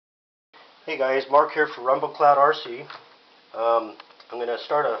Hey guys, Mark here for Rumble Cloud RC. I'm going to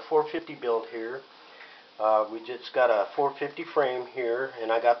start a 450 build here. We just got a 450 frame here,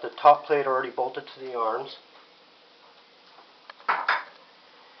 and I got the top plate already bolted to the arms.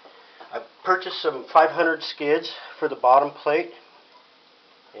 I purchased some 500 skids for the bottom plate,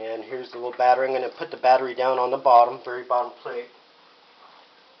 and here's the little battery. I'm going to put the battery down on the bottom, very bottom plate.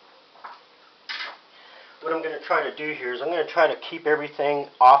 What I'm going to try to do here is I'm going to try to keep everything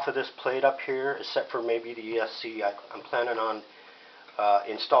off of this plate up here, except for maybe the ESC. I'm planning on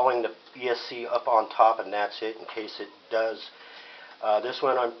installing the ESC up on top, and that's it in case it does. This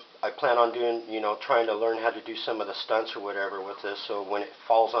one I plan on doing, trying to learn how to do some of the stunts or whatever with this, so when it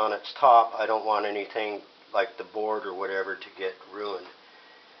falls on its top, I don't want anything like the board or whatever to get ruined.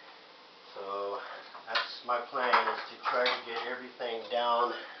 So that's my plan, is to try to get everything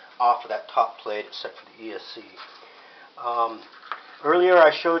down off of that top plate except for the ESC. Earlier I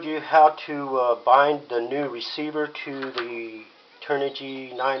showed you how to bind the new receiver to the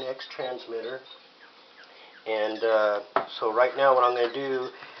turnigy 9X transmitter, and so right now what I'm going to do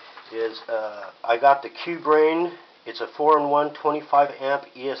is I got the Qbrain. It's a 4-in-1 25 amp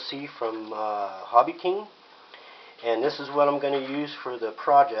ESC from Hobby King, and this is what I'm going to use for the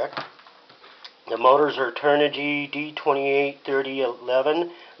project. The motors are turnigy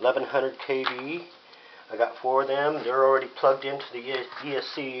D283011 1100 kV. I got 4 of them. They're already plugged into the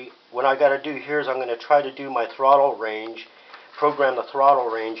ESC. What I got to do here is I'm going to try to do my throttle range, program the throttle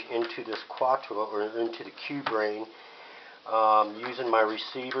range into this Quattro, or into the Qbrain, using my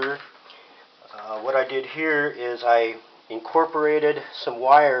receiver. What I did here is I incorporated some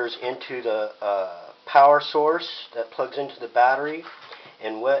wires into the power source that plugs into the battery,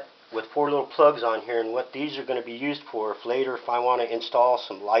 and with 4 little plugs on here, and what these are going to be used for, if later if I want to install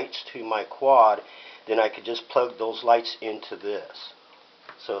some lights to my quad, then I could just plug those lights into this.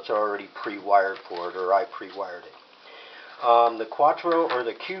 So it's already pre-wired for it, or I pre-wired it. The Quattro, or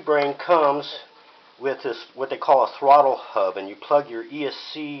the Qbrain, comes with this, what they call a throttle hub, and you plug your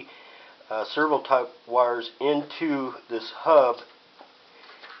ESC servo type wires into this hub,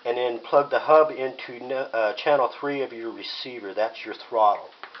 and then plug the hub into channel 3 of your receiver. That's your throttle.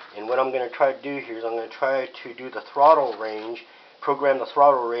 And what I'm going to try to do here is I'm going to try to do the throttle range, program the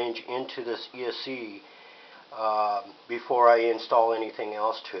throttle range into this ESC before I install anything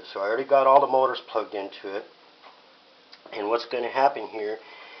else to it. So I already got all the motors plugged into it. And what's going to happen here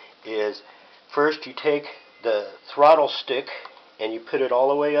is, first you take the throttle stick and you put it all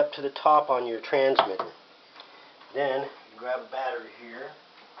the way up to the top on your transmitter. Then you grab a battery here.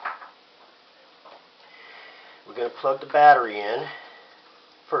 We're going to plug the battery in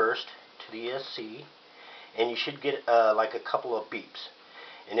first to the ESC, and you should get like a couple of beeps.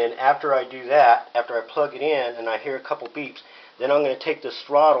 And then after I do that, after I plug it in and I hear a couple beeps, then I'm going to take this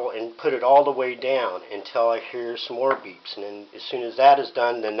throttle and put it all the way down until I hear some more beeps. And then as soon as that is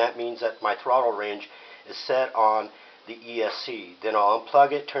done, then that means that my throttle range is set on the ESC. Then I'll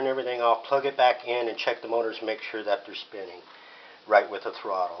unplug it, turn everything off, plug it back in, and check the motors, make sure that they're spinning right with the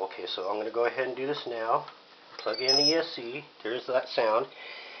throttle. Okay, so I'm going to go ahead and do this now. Plug in the ESC. There's that sound.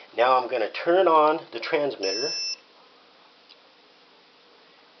 Now I'm going to turn on the transmitter.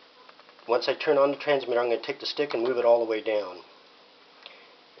 Once I turn on the transmitter, I'm going to take the stick and move it all the way down.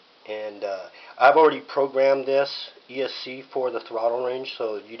 And I've already programmed this ESC for the throttle range,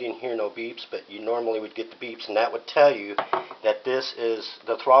 so you didn't hear no beeps, but you normally would get the beeps, and that would tell you that this is,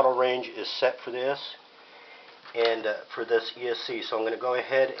 the throttle range is set for this, and for this ESC. So I'm going to go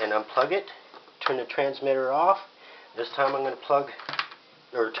ahead and unplug it, turn the transmitter off. This time I'm going to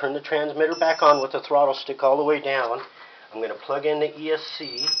turn the transmitter back on with the throttle stick all the way down. I'm going to plug in the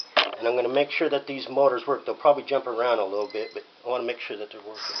ESC, and I'm going to make sure that these motors work. They'll probably jump around a little bit, but I want to make sure that they're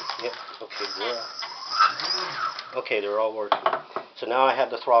working. Yep, okay, they're all working. So now I have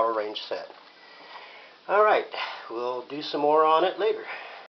the throttle range set. Alright, we'll do some more on it later.